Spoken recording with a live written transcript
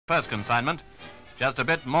first consignment, just a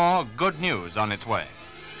bit more good news on its way.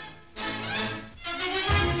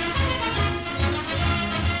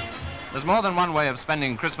 There's more than one way of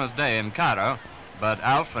spending Christmas Day in Cairo, but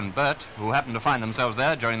Alf and Bert, who happened to find themselves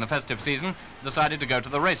there during the festive season, decided to go to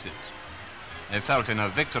the races. They felt in a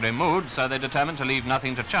victory mood, so they determined to leave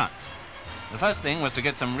nothing to chance. The first thing was to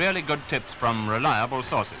get some really good tips from reliable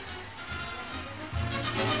sources.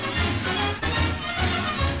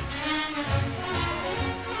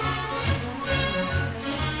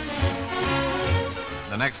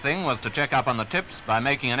 The next thing was to check up on the tips by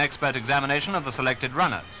making an expert examination of the selected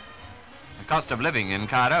runners. The cost of living in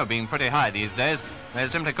Cairo being pretty high these days, they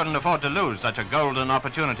simply couldn't afford to lose such a golden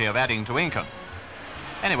opportunity of adding to income.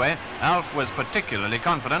 Anyway, Alf was particularly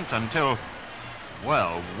confident until,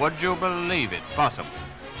 well, would you believe it possible?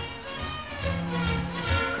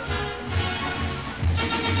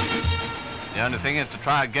 The only thing is to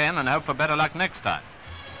try again and hope for better luck next time.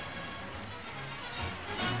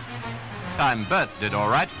 Bert did all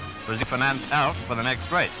right, was to finance Alf for the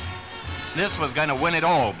next race. This was going to win it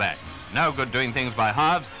all back. No good doing things by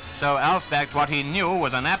halves, so Alf backed what he knew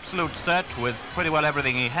was an absolute cert with pretty well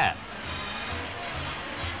everything he had.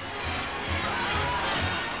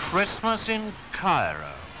 Xmas in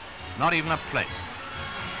Cairo. Not even a place.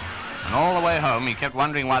 And all the way home he kept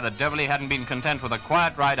wondering why the devil he hadn't been content with a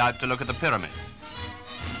quiet ride out to look at the pyramids.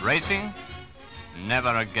 Racing?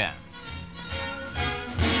 Never again.